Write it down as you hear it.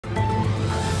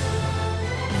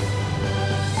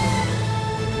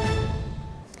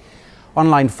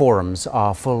Online forums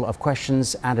are full of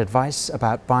questions and advice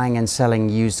about buying and selling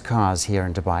used cars here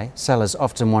in Dubai. Sellers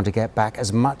often want to get back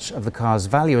as much of the car's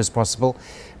value as possible.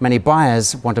 Many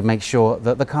buyers want to make sure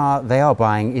that the car they are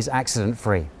buying is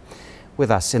accident-free. With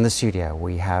us in the studio,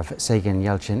 we have Saygin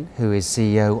Yalcin, who is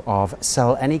CEO of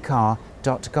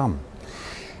SellAnyCar.com.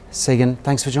 Saygin,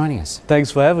 thanks for joining us.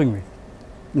 Thanks for having me.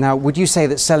 Now, would you say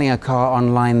that selling a car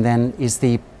online then is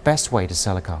the best way to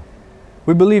sell a car?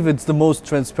 We believe it's the most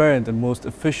transparent and most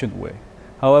efficient way.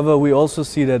 However, we also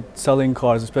see that selling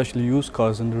cars, especially used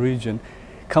cars in the region,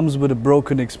 comes with a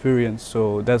broken experience.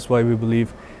 So that's why we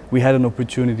believe we had an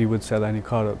opportunity with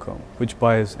SellAnyCar.com, which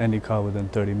buys any car within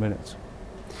 30 minutes.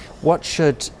 What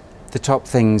should the top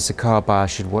things a car buyer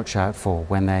should watch out for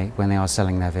when they are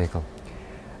selling their vehicle?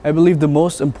 I believe the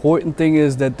most important thing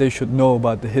is that they should know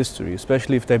about the history,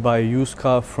 especially if they buy a used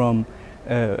car from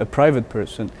a private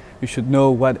person. You should know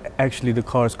what actually the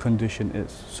car's condition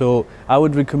is. So I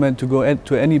would recommend to go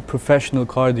to any professional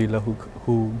car dealer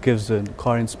who gives a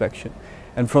car inspection.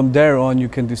 And from there on, you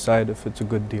can decide if it's a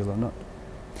good deal or not.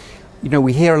 You know,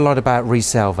 we hear a lot about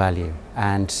resale value,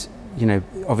 and you know,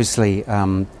 obviously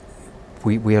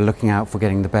we are looking out for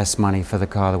getting the best money for the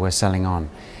car that we're selling on.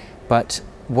 But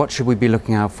what should we be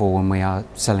looking out for when we are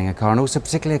selling a car, and also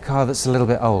particularly a car that's a little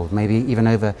bit old, maybe even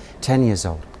over 10 years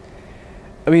old?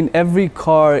 I mean, every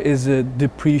car is a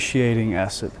depreciating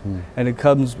asset, and it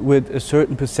comes with a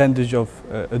certain percentage of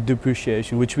a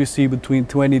depreciation, which we see between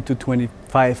 20 to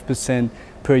 25%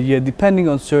 per year, depending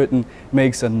on certain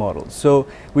makes and models. So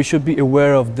we should be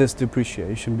aware of this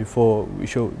depreciation before we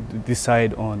should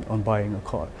decide on buying a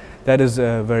car. That is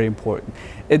very important.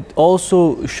 It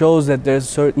also shows that there's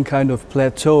a certain kind of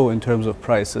plateau in terms of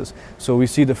prices. So we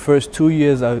see the first 2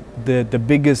 years are the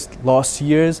biggest loss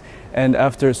years, and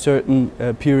after a certain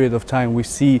period of time we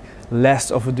see less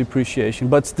of a depreciation,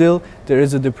 but still there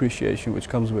is a depreciation which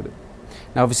comes with it.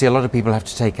 Now, obviously a lot of people have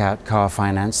to take out car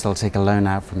finance. They'll take a loan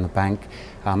out from the bank.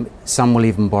 Some will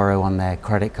even borrow on their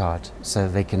credit card so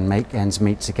they can make ends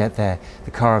meet to get the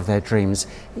car of their dreams.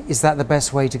 Is that the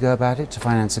best way to go about it, to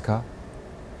finance a car?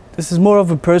 This is more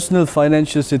of a personal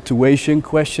financial situation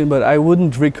question, but I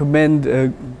wouldn't recommend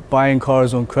buying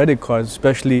cars on credit cards,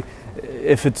 especially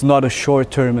if it's not a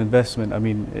short-term investment. I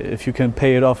mean, if you can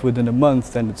pay it off within a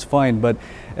month, then it's fine. But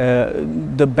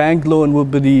the bank loan will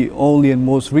be the only and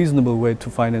most reasonable way to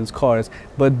finance cars.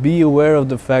 But be aware of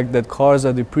the fact that cars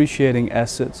are depreciating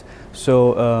assets.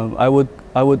 So I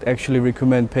would actually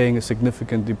recommend paying a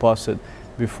significant deposit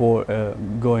before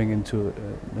going into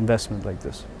an investment like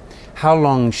this. How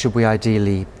long should we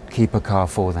ideally keep a car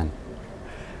for then?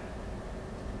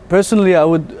 Personally, I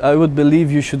would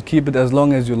believe you should keep it as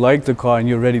long as you like the car and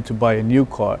you're ready to buy a new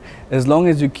car. As long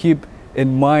as you keep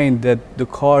in mind that the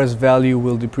car's value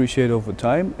will depreciate over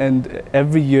time, and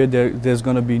every year there's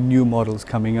going to be new models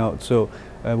coming out. So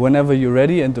whenever you're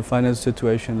ready and the finance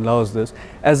situation allows this.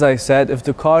 As I said, if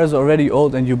the car is already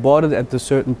old and you bought it at a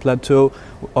certain plateau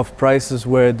of prices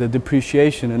where the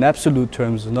depreciation in absolute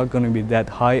terms is not going to be that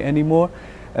high anymore,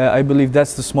 I believe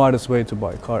that's the smartest way to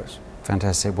buy cars.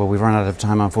 Fantastic. Well, we've run out of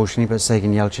time, unfortunately, but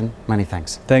Saygin Yalcin, many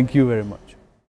thanks. Thank you very much.